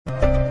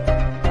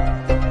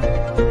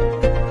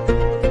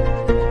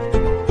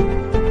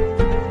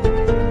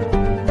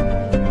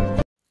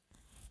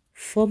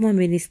former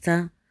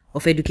Minister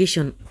of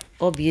Education,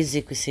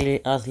 Obieze Kwesere,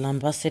 has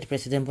lambasted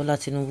President Bola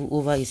Tinubu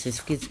over his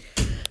certificate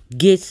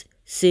gate,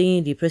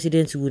 saying the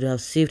president would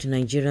have saved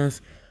Nigerians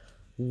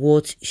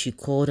what she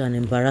called an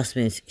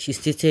embarrassment. She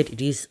stated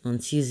this on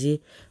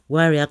Tuesday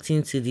while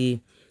reacting to the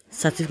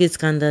certificate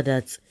scandal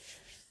that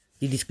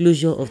the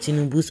disclosure of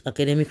Tinubu's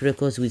academic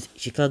records with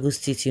Chicago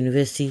State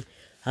University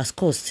has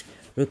caused.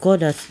 Recall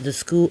that the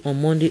school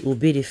on Monday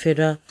obeyed a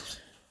federal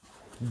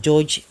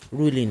judge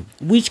ruling,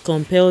 which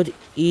compelled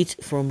it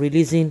from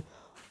releasing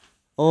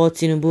all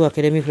Tinubu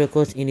academic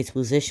records in its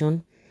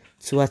possession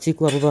to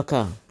Atiku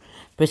Abubakar,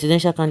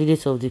 presidential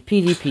candidate of the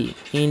PDP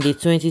in the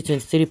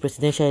 2023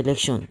 presidential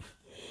election.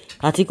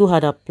 Atiku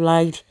had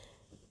applied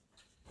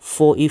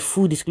for a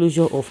full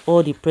disclosure of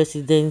all the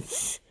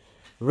president's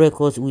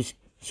records with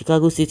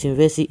Chicago State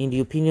University in the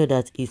opinion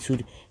that it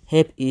would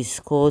help his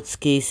court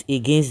case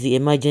against the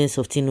emergence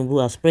of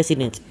Tinubu as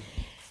president.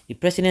 The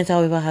president,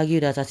 however,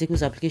 argued that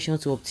Atiku's application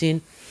to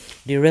obtain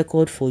the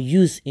record for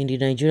use in the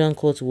Nigerian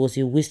court was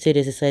a wasted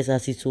exercise,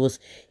 as it was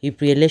a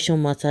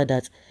pre-election matter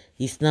that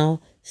is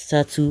now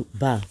statute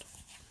barred.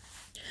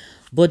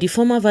 But the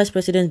former vice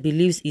president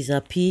believes his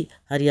appeal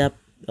at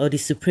the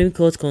Supreme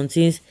Court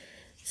contains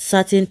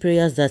certain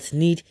prayers that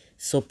need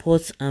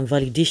support and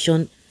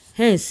validation,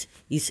 hence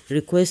his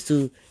request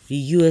to the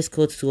U.S.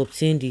 court to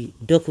obtain the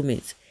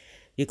documents.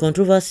 The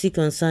controversy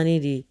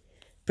concerning the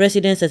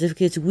president's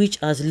certificate, which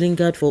has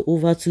lingered for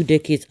over 2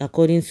 decades,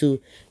 according to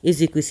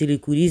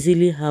Ezekwesili, could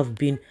easily have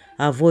been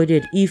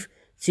avoided if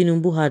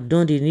Tinubu had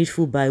done the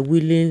needful by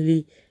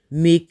willingly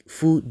make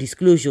full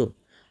disclosure.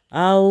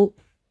 How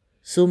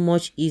so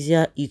much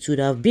easier it would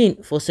have been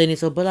for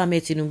Senator Bola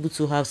Tinubu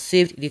to have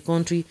saved the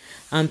country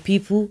and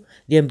people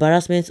the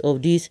embarrassment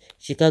of this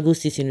Chicago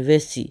State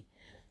University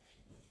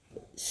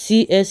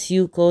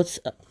CSU court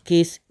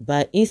case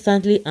by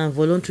instantly and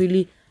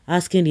voluntarily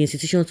asking the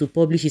institution to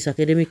publish its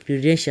academic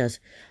credentials.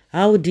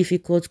 How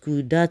difficult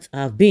could that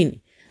have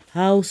been?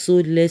 How so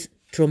less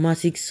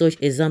traumatic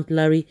such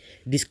exemplary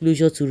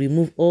disclosure to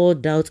remove all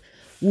doubt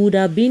would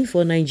have been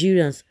for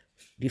Nigerians,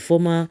 the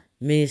former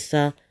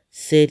minister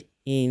said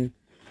in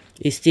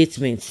a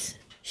statement.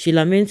 She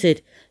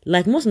lamented,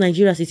 like most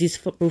Nigerians, it is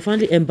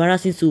profoundly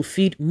embarrassing to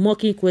feed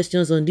mocking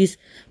questions on this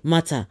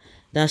matter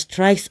that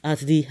strikes at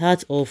the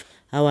heart of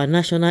our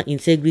national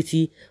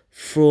integrity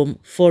from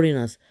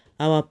foreigners,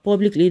 our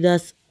public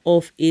leaders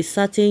of a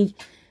certain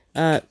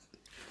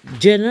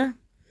genre,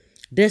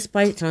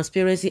 despite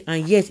transparency,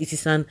 and yet it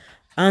is an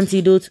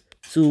antidote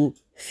to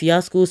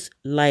fiascos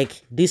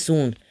like this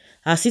one.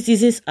 As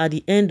citizens, at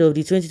the end of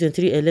the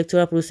 2023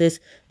 electoral process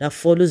that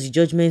follows the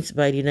judgment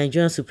by the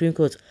Nigerian Supreme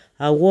Court,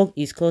 our work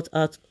is cut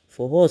out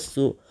for us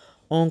to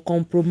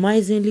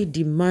uncompromisingly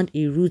demand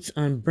a root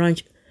and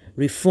branch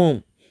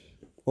reform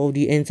of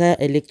the entire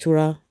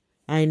electoral,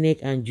 INEC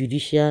and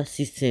judicial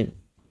system,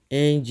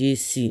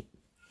 NJC.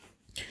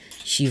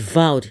 She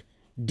vowed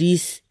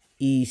this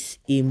is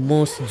a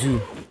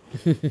must-do.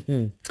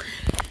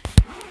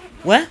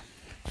 Well,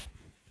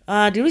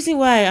 the reason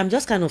why I'm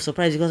just kind of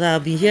surprised, because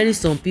I've been hearing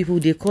some people,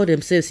 they call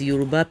themselves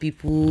Yoruba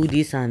people,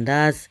 this and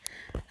that,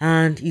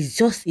 and it's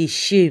just a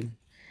shame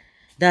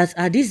that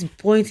at this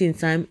point in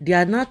time, they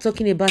are not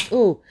talking about,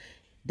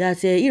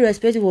 that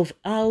irrespective of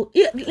how,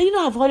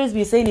 I've always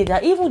been saying it,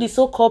 that even the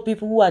so-called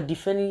people who are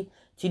defending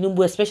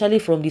Tinubu, especially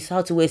from the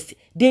southwest,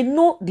 they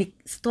know the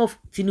stuff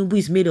Tinubu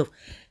is made of.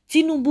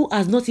 Tinubu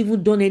has not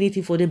even done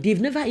anything for them. They've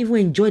never even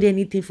enjoyed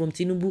anything from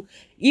Tinubu,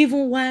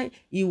 even while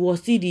he was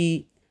still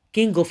the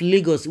king of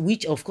Lagos,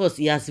 which of course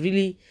he has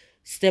really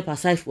stepped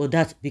aside for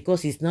that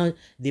because he's now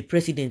the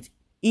president.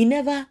 He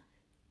never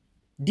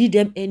did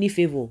them any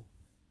favor,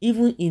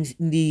 even in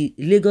the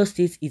Lagos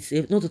state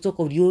itself, not to talk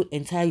of the whole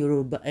entire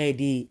Yoruba,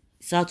 the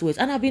southwest.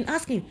 And I've been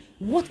asking,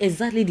 what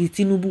exactly did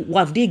Tinubu,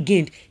 what have they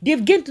gained?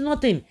 They've gained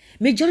nothing.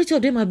 Majority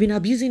of them have been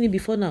abusing him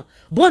before now.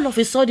 But all of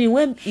a sudden,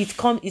 when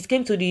it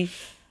came to the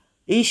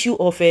issue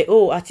of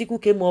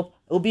Atiku came up,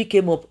 Obi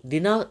came up,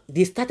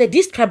 they started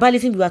this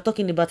tribalism we were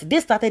talking about. They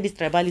started this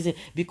tribalism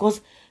because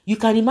you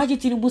can imagine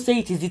Tinubu saying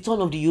it is the turn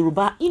of the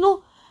Yoruba,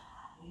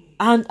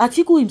 and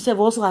Atiku himself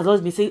also has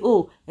always been saying,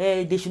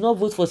 they should not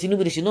vote for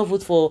Tinubu, they should not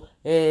vote for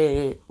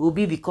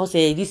Obi because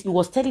this. He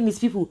was telling his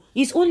people,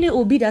 it's only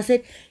Obi that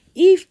said,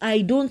 if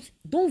I don't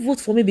vote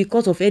for me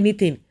because of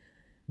anything.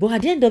 But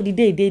at the end of the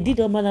day, they did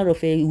all manner of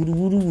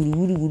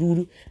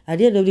wuru. At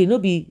the end of the day, no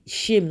be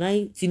shame now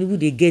Tinubu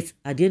they get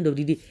at the end of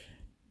the day.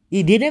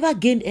 They never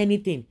gained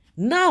anything.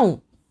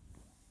 Now,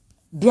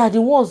 they are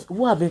the ones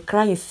who have been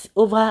crying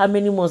over how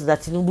many months that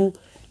Tinubu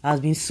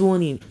has been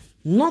sworn in.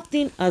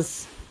 Nothing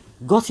has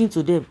gotten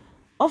to them.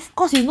 Of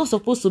course, it's not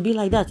supposed to be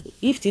like that.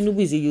 If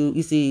Tinubu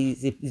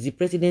is the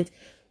president,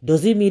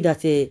 does it mean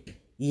that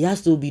he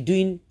has to be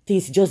doing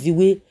things just the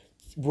way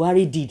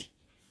Buhari did?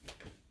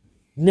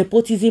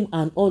 Nepotism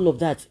and all of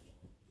that.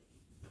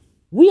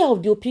 We are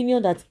of the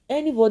opinion that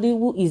anybody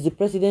who is the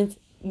president,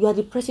 you are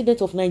the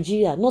president of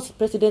Nigeria, not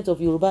president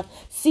of Yoruba.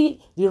 See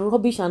the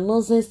rubbish and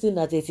nonsense thing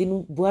that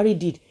Buhari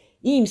did.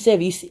 He himself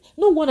is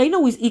no wonder,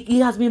 he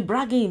has been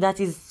bragging that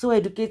he's so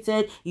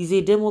educated, he's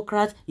a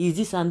Democrat, he's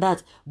this and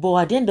that. But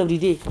at the end of the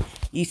day,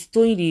 he's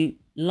towing the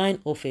line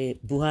of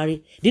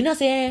Buhari. Did not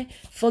say,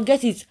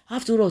 forget it.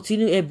 After all,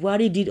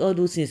 Buhari did all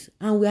those things.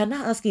 And we are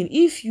now asking,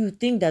 if you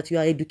think that you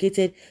are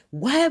educated,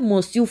 why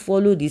must you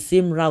follow the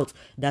same route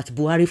that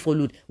Buhari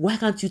followed? Why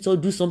can't you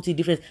do something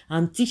different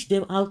and teach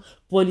them how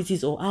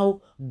politics or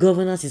how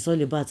governance is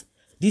all about?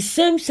 The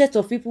same set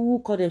of people who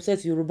call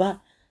themselves Yoruba,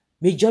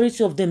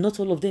 majority of them, not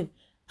all of them,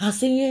 are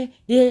saying,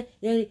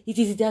 it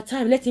is their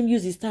time, let him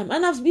use his time.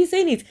 And I've been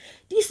saying it.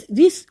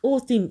 This whole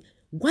thing,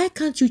 why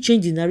can't you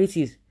change the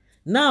narrative?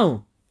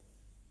 Now,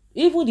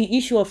 even the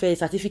issue of a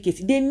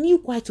certificate, they knew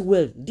quite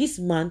well this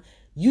man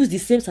used the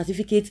same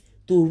certificate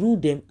to rule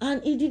them,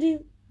 and he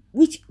didn't,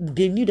 which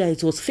they knew that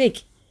it was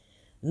fake.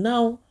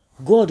 Now,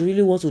 God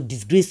really wants to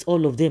disgrace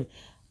all of them.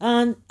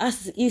 And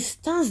as it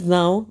stands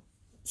now,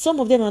 some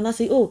of them are now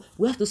saying, oh,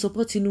 we have to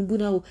support Tinubu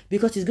now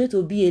because it's going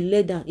to be a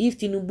letdown.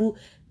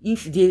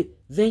 If they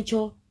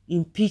venture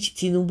impeach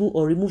Tinubu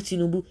or remove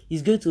Tinubu,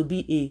 it's going to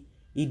be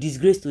a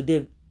disgrace to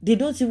them. They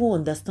don't even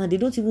understand. They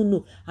don't even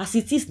know. As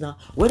it is now,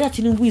 whether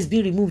Tinubu is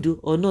being removed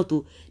or not,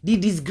 the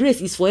disgrace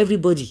is for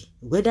everybody.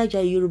 Whether you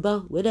are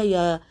Yoruba, whether you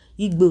are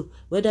Igbo,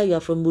 whether you are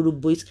from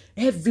Morogbo,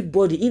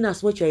 everybody, in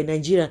as much you are in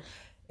Nigeria,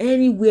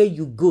 anywhere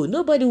you go,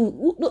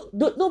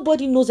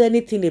 nobody knows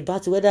anything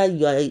about whether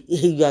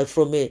you are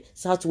from a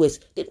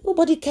southwest.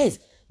 Nobody cares.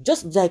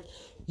 Just like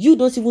you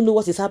don't even know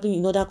what is happening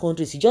in other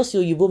countries. You just see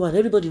Oyibo man.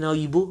 Everybody now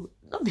Oyibo.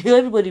 Not be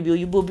everybody be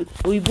Oyibo.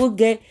 Oyibo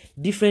get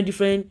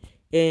different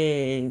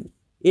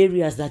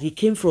areas that he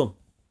came from.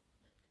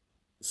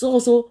 So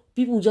also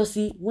people just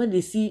see, when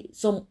they see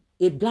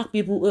black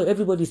people,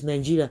 everybody is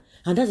Nigeria,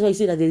 and that's why you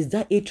say that there is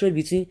that hatred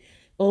between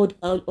all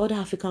other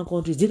African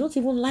countries. They don't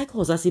even like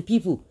us as a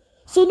people.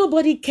 So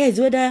nobody cares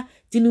whether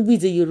Tinubu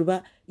is a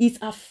Yoruba. It's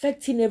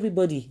affecting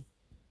everybody.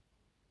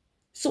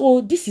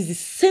 So this is the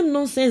same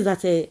nonsense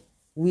that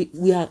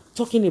we are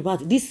talking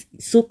about. These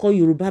so-called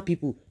Yoruba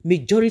people,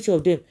 majority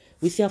of them,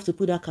 we still have to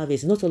put that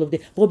caveat, not all of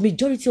them, but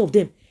majority of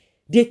them,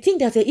 they think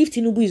that if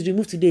Tinubu is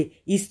removed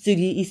today, it's to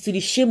the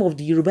shame of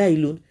the Yoruba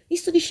alone.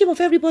 It's to the shame of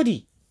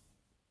everybody.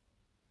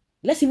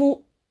 Let's even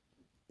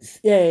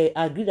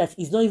agree that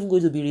it's not even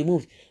going to be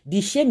removed. The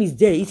shame is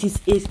there. It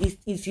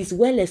is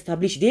well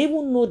established. They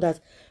even know that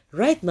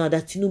right now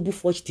that Tinubu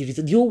forged the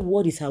result. The whole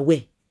world is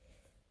aware.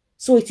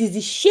 So it is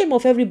the shame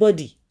of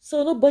everybody.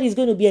 So nobody is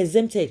going to be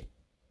exempted.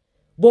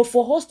 But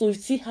for us to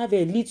still have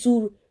a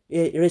little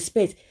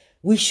respect,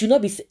 we should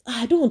not be.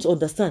 I don't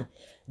understand.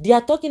 They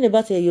are talking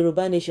about a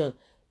Yoruba nation.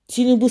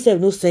 Tinubu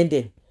said no send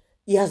them.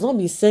 He has not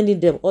been sending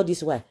them all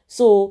this while.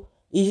 So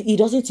he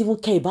doesn't even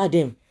care about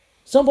them.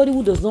 Somebody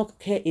who does not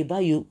care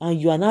about you and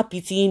you are not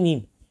pitying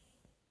him.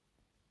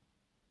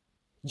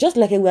 Just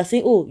like we are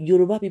saying, oh,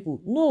 Yoruba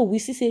people. No, we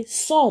still say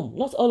some,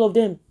 not all of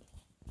them.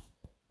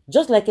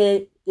 Just like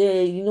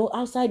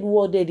outside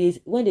world,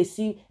 when they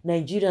see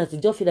Nigerians, they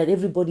just feel that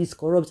everybody is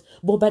corrupt.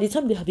 But by the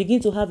time they begin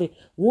to have a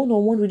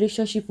one-on-one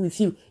relationship with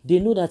you, they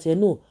know that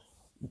no,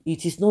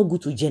 it is not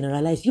good to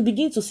generalize. You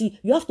begin to see,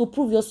 you have to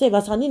prove yourself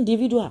as an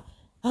individual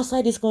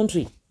outside this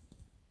country.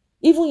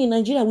 Even in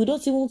Nigeria, we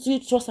don't even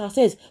trust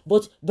ourselves.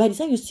 But by the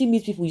time you see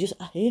meet people, you just,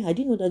 hey, I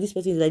didn't know that this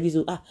person is like this.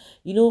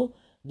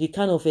 The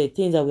kind of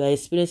things that we are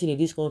experiencing in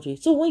this country.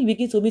 So when you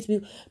begin to meet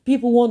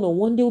people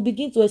one-on-one, they will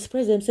begin to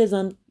express themselves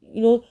and,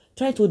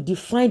 try to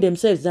define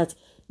themselves, that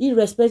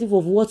irrespective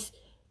of what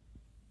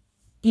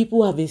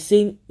people have been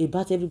saying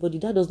about everybody,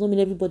 that does not mean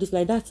everybody's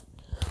like that.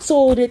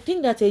 So they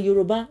think that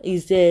Yoruba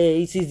is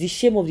the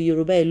shame of the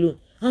Yoruba alone.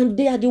 And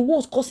they are the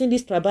ones causing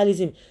this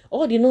tribalism.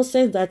 All the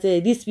nonsense that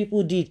these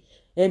people did,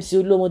 MC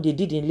Olomo, they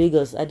did in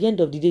Lagos, at the end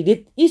of the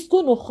day, it's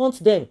going to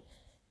haunt them.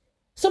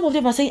 Some of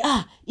them are saying,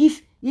 I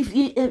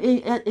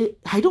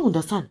don't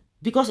understand.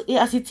 Because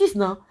as it is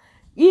now,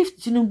 if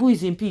Tinubu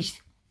is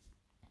impeached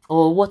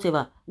or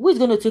whatever, who is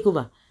going to take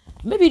over?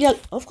 Maybe they're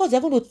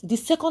going to, the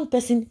second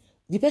person,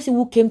 the person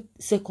who came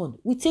second,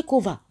 will take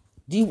over.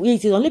 Only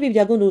maybe they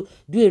are going to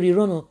do a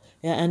rerun or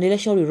an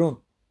election rerun.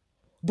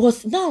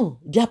 But now,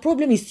 their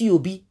problem is still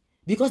Obi.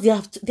 Because they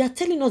are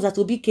telling us that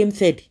Obi came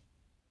third.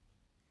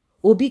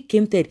 Obi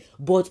came third.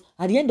 But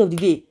at the end of the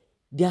day,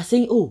 they are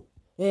saying,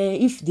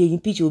 if they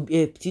impeach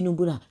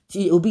Tinubu,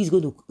 Obi is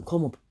going to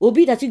come up.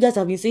 Obi that you guys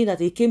have been saying that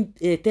he came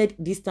third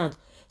this time.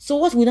 So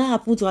what will now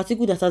happen to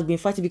Atiku that has been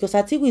fighting? Because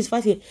Atiku is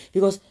fighting.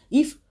 Because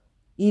if,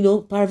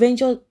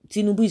 peradventure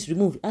Tinubu is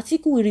removed,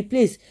 Atiku will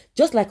replace.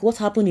 Just like what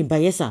happened in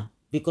Bayelsa.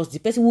 Because the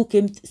person who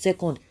came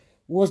second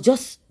was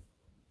just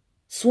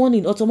sworn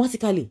in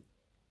automatically.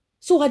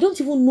 So I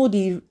don't even know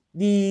the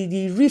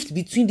rift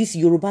between these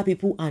Yoruba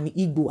people and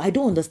Igbo. I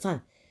don't understand.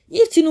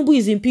 If Tinubu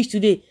is impeached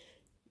today,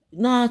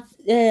 now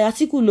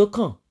Atiku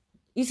Lokan,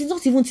 it's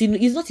not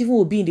even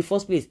Obi in the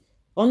first place.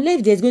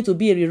 Unless there's going to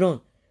be a rerun.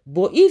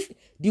 But if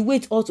the way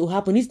it ought to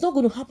happen, it's not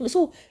going to happen.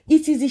 So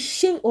it is the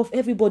shame of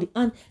everybody.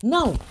 And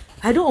now,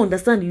 I don't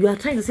understand. You are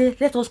trying to say,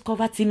 let us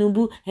cover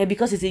Tinubu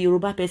because it's a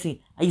Yoruba person.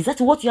 Is that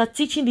what you are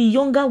teaching the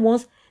younger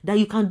ones? that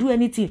you can do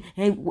anything,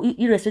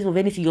 irrespective of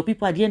anything. Your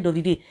people, at the end of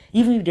the day,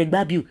 even if they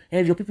grab you,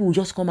 your people will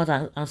just come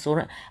out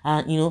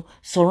and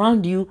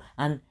surround you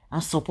and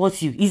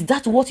support you. Is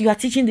that what you are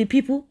teaching the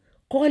people?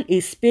 Call a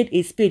spade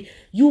a spade.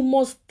 You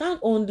must stand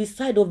on the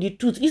side of the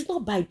truth. It's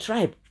not by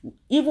tribe.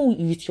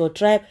 Even with your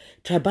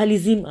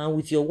tribalism and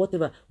with your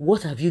whatever,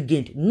 what have you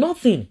gained?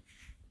 Nothing.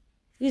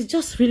 It's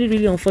just really,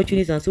 really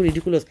unfortunate and so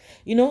ridiculous.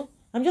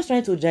 I'm just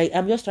trying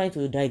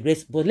to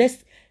digress, but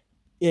let's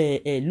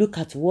look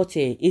at what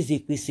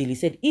Ezekwesili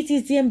said. It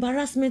is the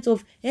embarrassment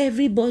of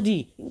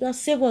everybody. It would have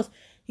saved us.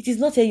 It is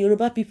not a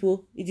Yoruba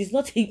people. It is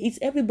not. It's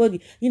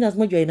everybody. In as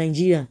much you're a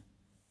Nigerian,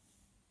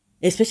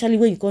 especially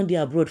when you come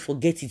there abroad,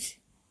 forget it.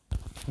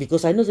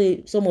 Because I know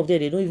some of them,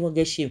 they don't even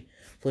get shame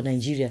for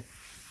Nigeria.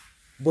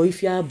 But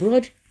if you're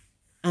abroad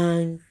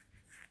and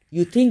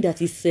you think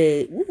that it's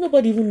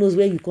nobody even knows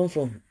where you come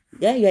from.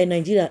 Yeah, you are in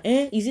Nigeria.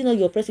 Is it not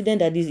your president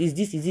that is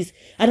this?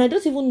 And I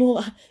don't even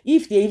know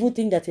if they even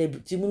think that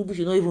Tinubu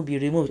should not even be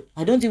removed.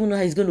 I don't even know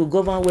how he's going to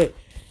govern well,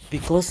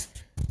 because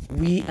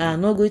we are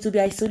not going to be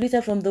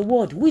isolated from the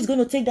world. Who is going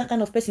to take that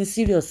kind of person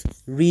serious?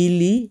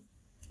 Really?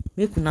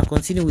 Make una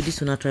continue with this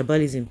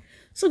tribalism.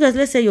 So guys,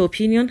 let's say your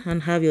opinion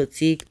and have your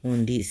take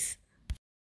on this.